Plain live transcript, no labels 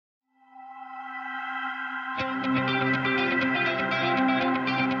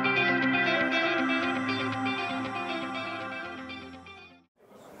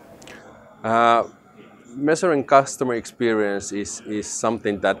Measuring customer experience is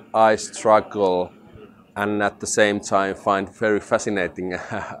something that I struggle and at the same time find very fascinating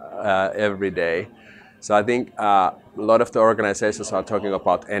every day. So I think a lot of the organizations are talking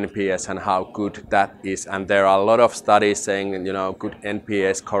about NPS and how good that is, and there are a lot of studies saying good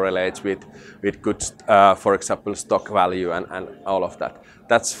NPS correlates with good, for example, stock value and all of that.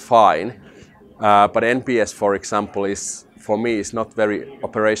 That's fine, but NPS, for example, is for me is not very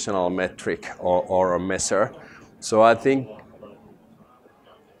operational metric or a measure. So I think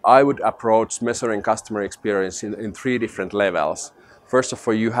I would approach measuring customer experience in three different levels. First of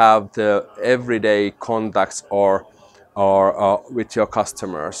all, you have the everyday contacts or with your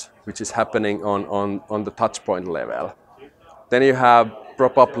customers, which is happening on the touchpoint level. Then you have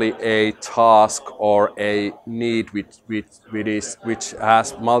probably a task or a need which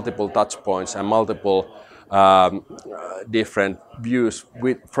has multiple touch points and multiple different views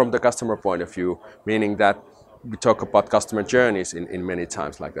from the customer point of view, meaning that we talk about customer journeys in many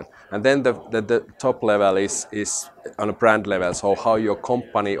times like that. And then the top level is on a brand level, so how your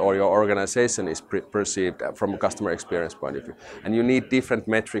company or your organization is perceived from a customer experience point of view. And you need different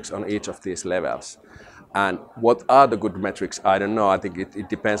metrics on each of these levels. And what are the good metrics? I don't know. I think it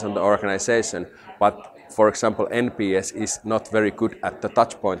depends on the organization. But for example, NPS is not very good at the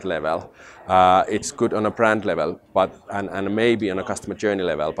touchpoint level. It's good on a brand level, and maybe on a customer journey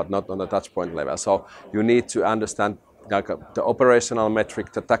level, but not on the touchpoint level. So you need to understand the operational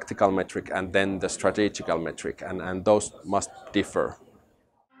metric, the tactical metric, and then the strategical metric, and those must differ.